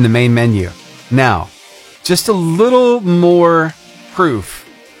in the main menu. Now, just a little more proof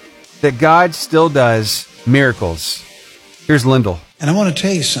that God still does miracles. Here's Lyndall. And I want to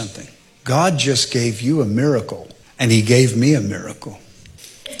tell you something. God just gave you a miracle, and he gave me a miracle.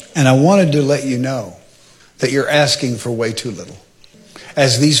 And I wanted to let you know that you're asking for way too little.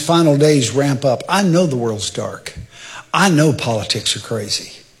 As these final days ramp up, I know the world's dark. I know politics are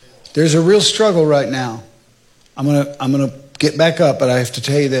crazy. There's a real struggle right now. I'm gonna get back up, but I have to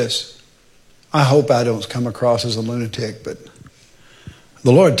tell you this. I hope I don't come across as a lunatic, but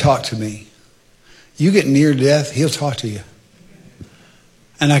the Lord talked to me. You get near death, he'll talk to you.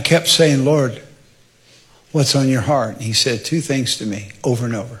 And I kept saying, Lord, what's on your heart? And he said 2 things to me over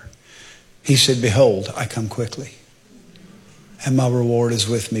and over. He said, behold, I come quickly, and my reward is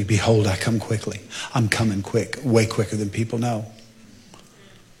with me. Behold, I come quickly. I'm coming quick, way quicker than people know.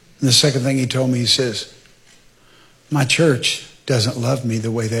 And the second thing he told me, he says, my church doesn't love me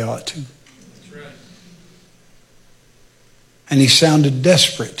the way they ought to. And he sounded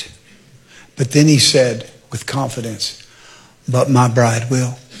desperate. But then he said with confidence, but my bride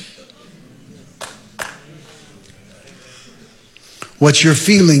will. What you're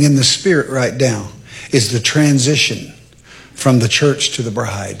feeling in the spirit right now is the transition from the church to the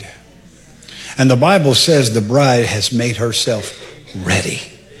bride. And the Bible says the bride has made herself ready.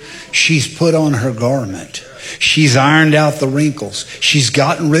 She's put on her garment. She's ironed out the wrinkles. She's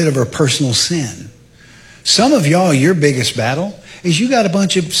gotten rid of her personal sin. Some of y'all, your biggest battle is you got a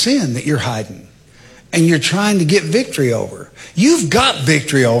bunch of sin that you're hiding, and you're trying to get victory over. You've got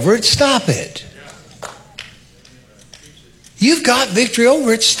victory over it. Stop it. You've got victory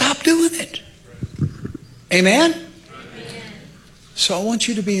over it. Stop doing it. Amen? So I want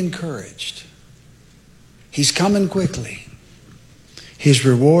you to be encouraged. He's coming quickly. His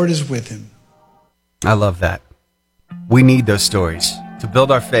reward is with him. I love that. We need those stories to build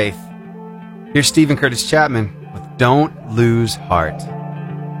our faith. Here's Stephen Curtis Chapman with Don't Lose Heart.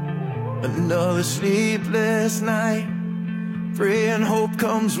 Another sleepless night, praying hope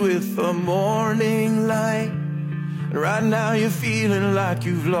comes with the morning light. And right now you're feeling like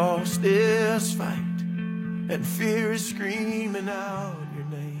you've lost this fight, and fear is screaming out your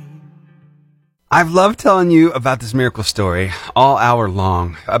name. I've loved telling you about this miracle story all hour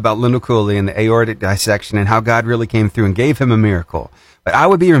long about Lyndall Cooley and the aortic dissection and how God really came through and gave him a miracle. But I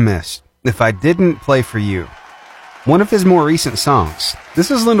would be remiss if I didn't play for you one of his more recent songs. This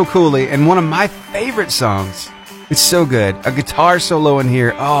is Lyndall Cooley and one of my favorite songs. It's so good. A guitar solo in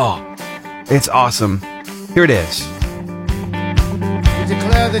here. Oh, it's awesome. Here it is. We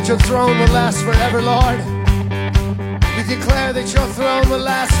declare that your throne will last forever, Lord. We declare that your throne will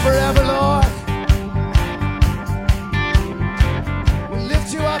last forever, Lord. We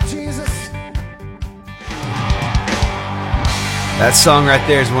lift you up, Jesus. That song right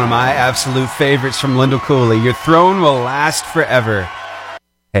there is one of my absolute favorites from Lyndall Cooley. Your throne will last forever.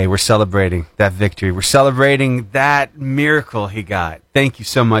 Hey, we're celebrating that victory. We're celebrating that miracle he got. Thank you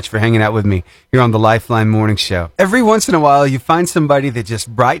so much for hanging out with me here on the Lifeline Morning Show. Every once in a while, you find somebody that just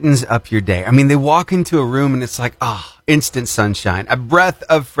brightens up your day. I mean, they walk into a room and it's like, instant sunshine, a breath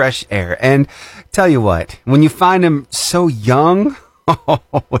of fresh air. And tell you what, when you find them so young,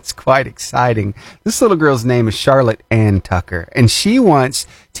 it's quite exciting. This little girl's name is Charlotte Ann Tucker, and she wants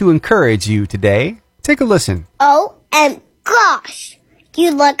to encourage you today. Take a listen. Oh, and gosh,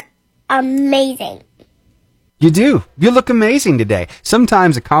 you look amazing. You do. You look amazing today.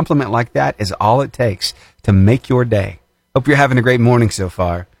 Sometimes a compliment like that is all it takes to make your day. Hope you're having a great morning so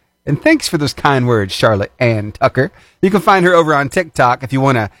far. And thanks for those kind words, Charlotte Ann Tucker. You can find her over on TikTok if you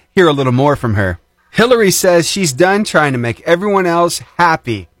want to hear a little more from her. Hillary says she's done trying to make everyone else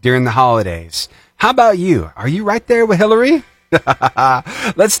happy during the holidays. How about you? Are you right there with Hillary?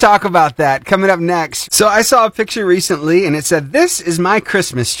 Let's talk about that coming up next. So I saw a picture recently and it said, "This is my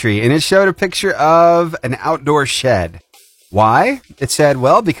Christmas tree." And it showed a picture of an outdoor shed. Why? It said,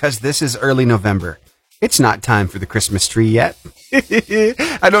 well, because this is early November. It's not time for the Christmas tree yet.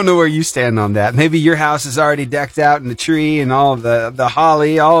 I don't know where you stand on that. Maybe your house is already decked out in the tree and all of the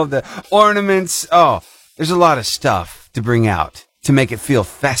holly, all of the ornaments. Oh, there's a lot of stuff to bring out to make it feel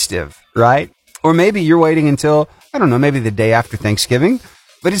festive, right? Or maybe you're waiting until, I don't know, maybe the day after Thanksgiving.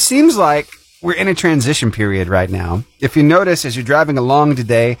 But it seems like we're in a transition period right now. If you notice, as you're driving along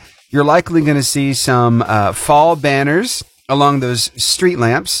today, you're likely going to see some fall banners along those street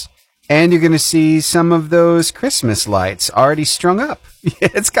lamps. And you're going to see some of those Christmas lights already strung up.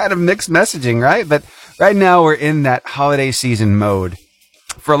 It's kind of mixed messaging, right? But right now we're in that holiday season mode.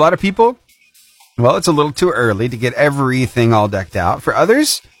 For a lot of people, well, it's a little too early to get everything all decked out. For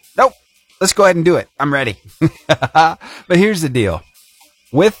others, nope. Let's go ahead and do it. I'm ready. But here's the deal.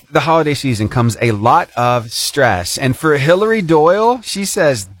 With the holiday season comes a lot of stress. And for Hillary Doyle, she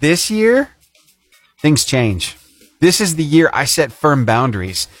says this year, things change. This is the year I set firm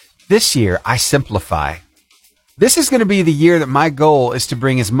boundaries. This year, I simplify. This is going to be the year that my goal is to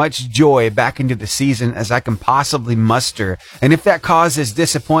bring as much joy back into the season as I can possibly muster. And if that causes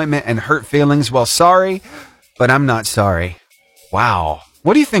disappointment and hurt feelings, well, sorry, but I'm not sorry. Wow.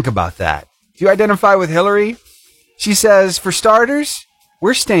 What do you think about that? Do you identify with Hillary? She says, for starters,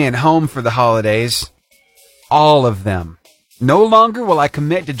 we're staying home for the holidays. All of them. No longer will I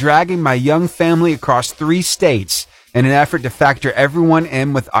commit to dragging my young family across 3 states in an effort to factor everyone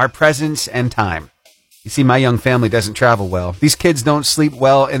in with our presence and time. You see, my young family doesn't travel well. These kids don't sleep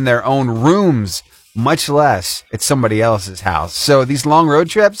well in their own rooms, much less at somebody else's house. So these long road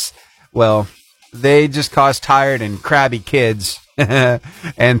trips, well, they just cause tired and crabby kids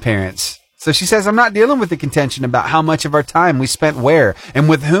and parents. So she says, I'm not dealing with the contention about how much of our time we spent where and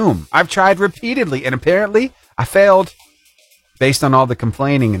with whom. I've tried repeatedly, and apparently I failed based on all the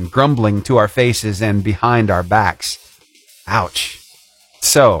complaining and grumbling to our faces and behind our backs. Ouch.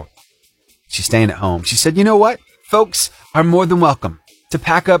 So she's staying at home. She said, you know what? Folks are more than welcome to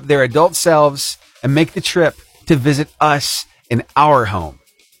pack up their adult selves and make the trip to visit us in our home.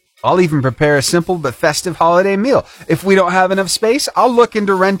 I'll even prepare a simple but festive holiday meal. If we don't have enough space, I'll look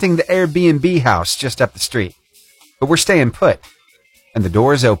into renting the Airbnb house just up the street. But we're staying put. And the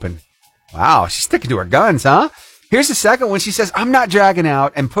door is open. Wow, she's sticking to her guns, huh? Here's the second one. She says, I'm not dragging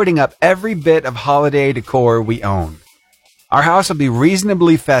out and putting up every bit of holiday decor we own. Our house will be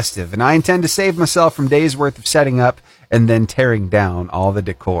reasonably festive, and I intend to save myself from days worth of setting up and then tearing down all the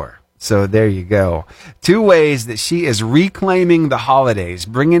decor. So there you go. 2 ways that she is reclaiming the holidays,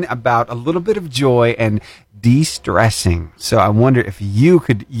 bringing about a little bit of joy and de-stressing. So I wonder if you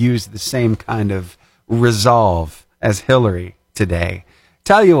could use the same kind of resolve as Hillary today.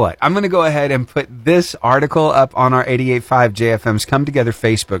 Tell you what, I'm going to go ahead and put this article up on our 88.5 JFM's Come Together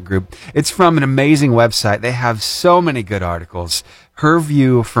Facebook group. It's from an amazing website. They have so many good articles. Her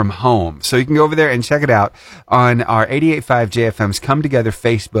View from Home. So you can go over there and check it out on our 88.5 JFM's Come Together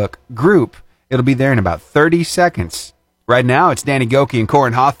Facebook group. It'll be there in about 30 seconds. Right now, it's Danny Goki and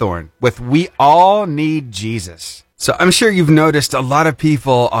Corin Hawthorne with We All Need Jesus. So I'm sure you've noticed a lot of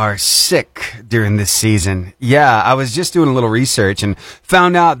people are sick during this season. Yeah, I was just doing a little research and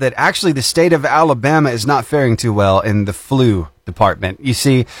found out that actually the state of Alabama is not faring too well in the flu department. You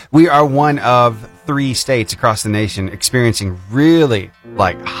see, we are one of 3 states across the nation experiencing really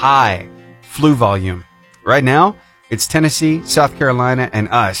high flu volume. Right now, it's Tennessee, South Carolina, and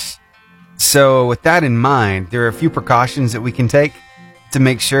us. So with that in mind, there are a few precautions that we can take to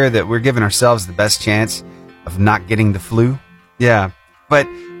make sure that we're giving ourselves the best chance of not getting the flu. Yeah. But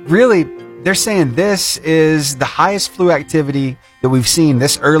really, they're saying this is the highest flu activity that we've seen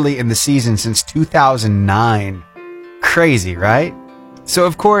this early in the season since 2009. Crazy, right? So,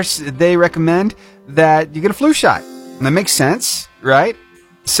 of course, they recommend that you get a flu shot. And that makes sense, right?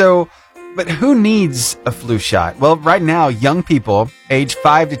 So, but who needs a flu shot? Well, right now, young people age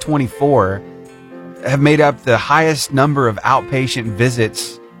 5 to 24 have made up the highest number of outpatient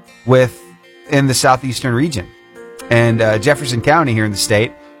visits in the southeastern region. And Jefferson County here in the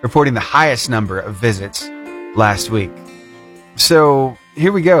state reporting the highest number of visits last week. So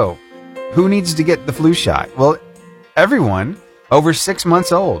here we go. Who needs to get the flu shot? Well, everyone over 6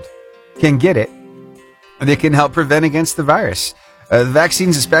 months old can get it. They can help prevent against the virus. The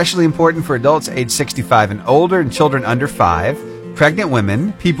vaccine's especially important for adults age 65 and older and children under 5, pregnant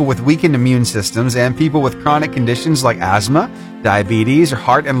women, people with weakened immune systems, and people with chronic conditions like asthma, diabetes, or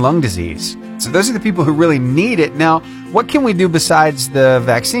heart and lung disease. So those are the people who really need it. Now, what can we do besides the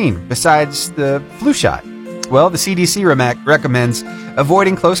vaccine, besides the flu shot? Well, the CDC recommends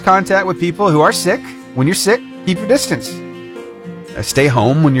avoiding close contact with people who are sick. When you're sick, keep your distance. Stay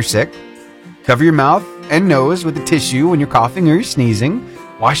home when you're sick. Cover your mouth and nose with a tissue when you're coughing or you're sneezing.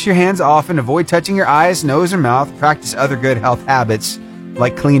 Wash your hands often. Avoid touching your eyes, nose, or mouth. Practice other good health habits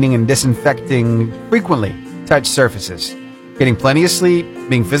like cleaning and disinfecting frequently touched surfaces. Getting plenty of sleep,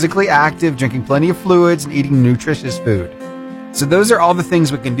 being physically active, drinking plenty of fluids, and eating nutritious food. So those are all the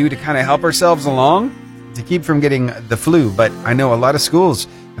things we can do to kind of help ourselves along to keep from getting the flu. But I know a lot of schools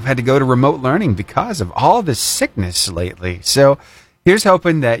have had to go to remote learning because of all this sickness lately. So here's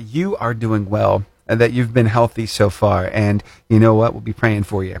hoping that you are doing well and that you've been healthy so far. And you know what? We'll be praying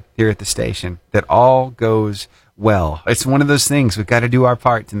for you here at the station, that all goes well. It's one of those things. We've got to do our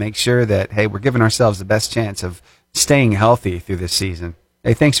part to make sure that, hey, we're giving ourselves the best chance of staying healthy through this season.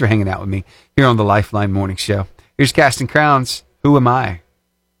 Hey, thanks for hanging out with me here on the Lifeline Morning Show. Here's Casting Crowns, Who Am I?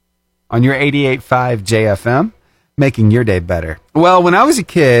 On your 88.5 JFM, making your day better. Well, when I was a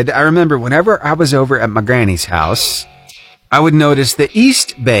kid, I remember whenever I was over at my granny's house, I would notice the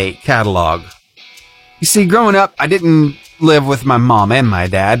East Bay catalog. You see, growing up, I didn't live with my mom and my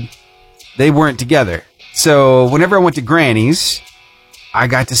dad. They weren't together. So whenever I went to Granny's, I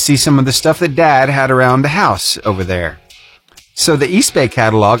got to see some of the stuff that Dad had around the house over there. So the East Bay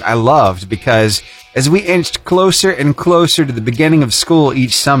catalog I loved because as we inched closer and closer to the beginning of school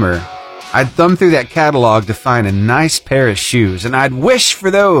each summer, I'd thumb through that catalog to find a nice pair of shoes, and I'd wish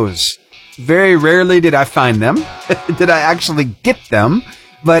for those. Very rarely did I find them. Did I actually get them?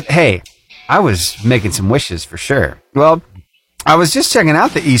 But hey, I was making some wishes for sure. Well, I was just checking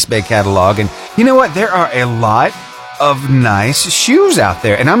out the East Bay catalog, and you know what? There are a lot of nice shoes out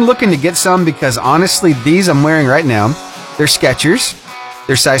there, and I'm looking to get some because honestly, these I'm wearing right now, they're Skechers.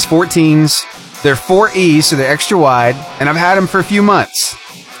 They're size 14s. They're 4E, so they're extra wide, and I've had them for a few months.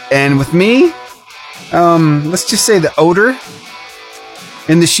 And with me, let's just say the odor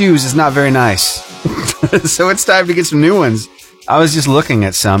in the shoes is not very nice. So it's time to get some new ones. I was just looking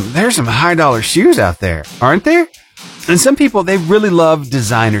at some. There's some high-dollar shoes out there, aren't there? And some people, they really love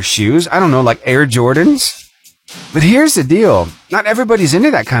designer shoes. I don't know, like Air Jordans. But here's the deal. Not everybody's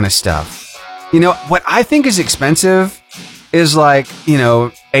into that kind of stuff. You know, what I think is expensive is like, you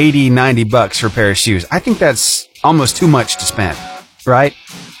know, $80, $90 for a pair of shoes. I think that's almost too much to spend, right?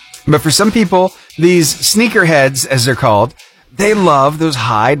 But for some people, these sneakerheads, as they're called, they love those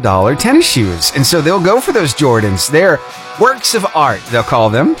high-dollar tennis shoes. And so they'll go for those Jordans. They're works of art, they'll call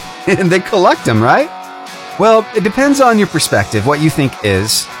them. And they collect them, right? Well, it depends on your perspective, what you think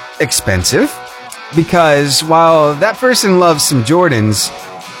is expensive. Because while that person loves some Jordans,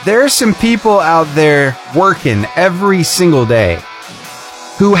 there are some people out there working every single day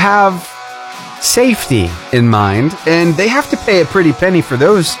who have safety in mind, and they have to pay a pretty penny for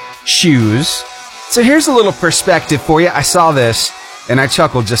those shoes. So here's a little perspective for you. I saw this, and I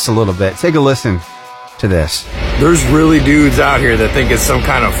chuckled just a little bit. Take a listen to this. There's really dudes out here that think it's some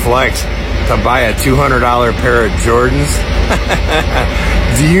kind of flex to buy a $200 pair of Jordans.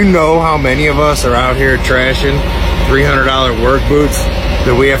 Do you know how many of us are out here trashing $300 work boots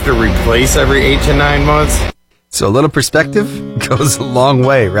that we have to replace every 8 to 9 months? So a little perspective goes a long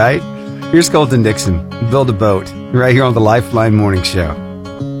way, right? Here's Colton Dixon, Build a Boat, right here on the Lifeline Morning Show.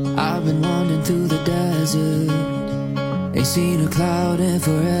 I've been wandering through the desert, ain't seen a cloud in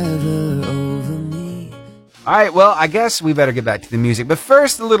forever over me. All right, well, I guess we better get back to the music. But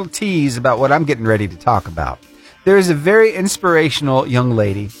first, a little tease about what I'm getting ready to talk about. There is a very inspirational young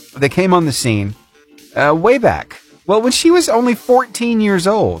lady that came on the scene way back. Well, when she was only 14 years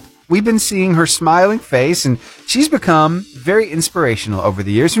old. We've been seeing her smiling face, and she's become very inspirational over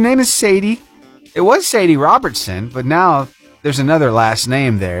the years. Her name is Sadie. It was Sadie Robertson, but now there's another last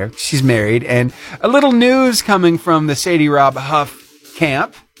name there. She's married, and a little news coming from the Sadie Rob Huff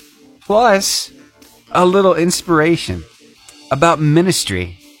camp, plus a little inspiration about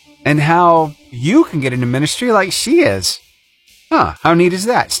ministry and how you can get into ministry like she is. How neat is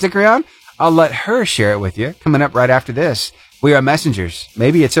that? Stick around. I'll let her share it with you coming up right after this. We are messengers.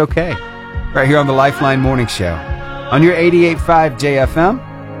 Maybe it's okay. Right here on the Lifeline Morning Show. On your 88.5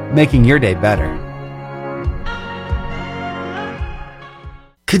 JFM, making your day better.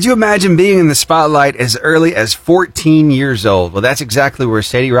 Could you imagine being in the spotlight as early as 14 years old? Well, that's exactly where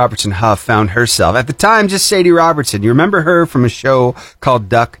Sadie Robertson Huff found herself. At the time, just Sadie Robertson. You remember her from a show called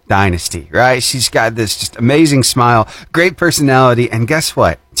Duck Dynasty, right? She's got this just amazing smile, great personality, and guess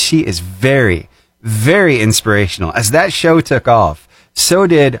what? She is very, very inspirational. As that show took off, so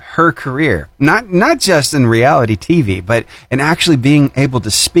did her career. Not just in reality TV, but in actually being able to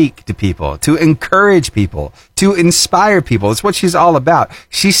speak to people, to encourage people, to inspire people. It's what she's all about.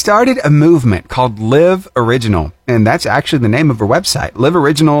 She started a movement called Live Original, and that's actually the name of her website,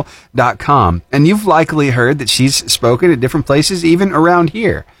 liveoriginal.com. And you've likely heard that she's spoken at different places, even around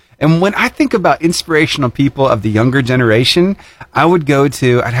here. And when I think about inspirational people of the younger generation,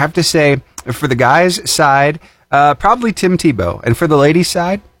 I'd have to say, for the guys' side, probably Tim Tebow. And for the ladies'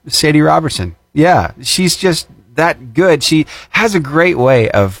 side, Sadie Robertson. Yeah, she's just that good. She has a great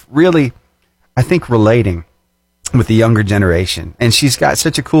way of really, I think, relating with the younger generation. And she's got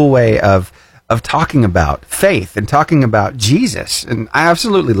such a cool way of talking about faith and talking about Jesus. And I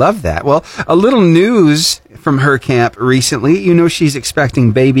absolutely love that. Well, a little news from her camp recently. You know, she's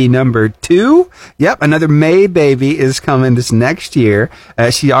expecting baby number 2. Yep, another May baby is coming this next year.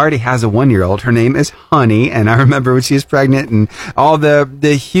 She already has a 1-year-old. Her name is Honey. And I remember when she was pregnant and all the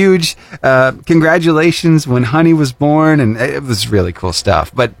huge congratulations when Honey was born. And it was really cool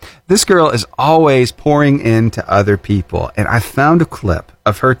stuff. But this girl is always pouring into other people. And I found a clip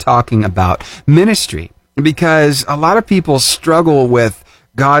of her talking about ministry, because a lot of people struggle with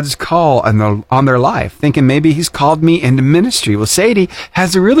God's call on their life, thinking maybe he's called me into ministry. Well, Sadie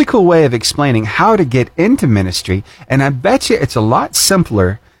has a really cool way of explaining how to get into ministry, and I bet you it's a lot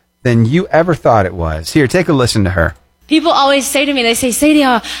simpler than you ever thought it was. Here, take a listen to her. People always say to me, they say, Sadie,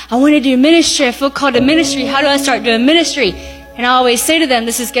 I want to do ministry. I feel called to ministry. How do I start doing ministry? And I always say to them,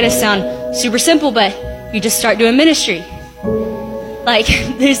 this is going to sound super simple, but you just start doing ministry. Like,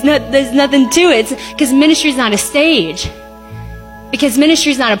 there's nothing to it, because ministry is not a stage, because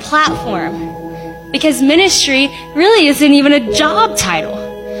ministry is not a platform, because ministry really isn't even a job title.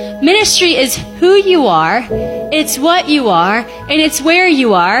 Ministry is who you are, it's what you are, and it's where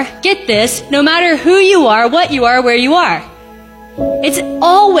you are. Get this, no matter who you are, what you are, where you are. It's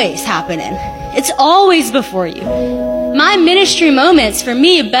always happening. It's always before you. My ministry moments for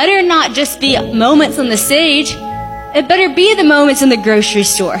me better not just be moments on the stage. It better be the moments in the grocery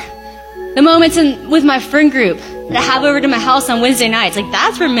store, the moments with my friend group that I have over to my house on Wednesday nights. Like,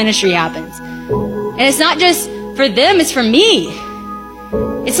 that's where ministry happens. And it's not just for them, it's for me.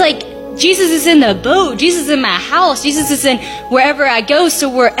 It's like Jesus is in the boat, Jesus is in my house, Jesus is in wherever I go. So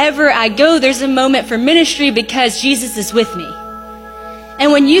wherever I go, there's a moment for ministry because Jesus is with me.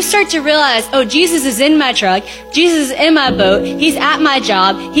 And when you start to realize, oh, Jesus is in my truck, Jesus is in my boat, he's at my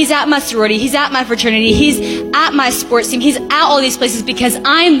job, he's at my sorority, he's at my fraternity, he's at my sports team, he's at all these places because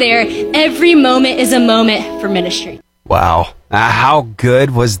I'm there, every moment is a moment for ministry. Wow. How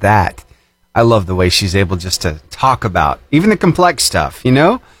good was that? I love the way she's able just to talk about even the complex stuff, you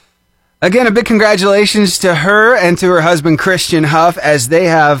know? Again, a big congratulations to her and to her husband, Christian Huff, as they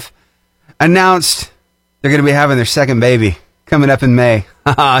have announced they're going to be having their second baby coming up in May.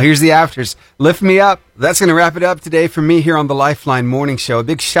 Here's the afters. Lift me up. That's going to wrap it up today for me here on the Lifeline Morning Show. A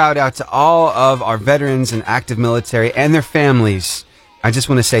big shout out to all of our veterans and active military and their families. I just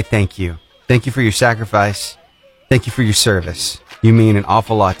want to say thank you. Thank you for your sacrifice. Thank you for your service. You mean an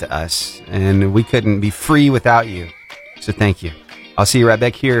awful lot to us, and we couldn't be free without you. So thank you. I'll see you right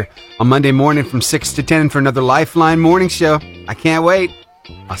back here on Monday morning from 6 to 10 for another Lifeline Morning Show. I can't wait.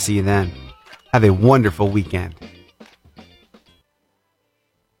 I'll see you then. Have a wonderful weekend.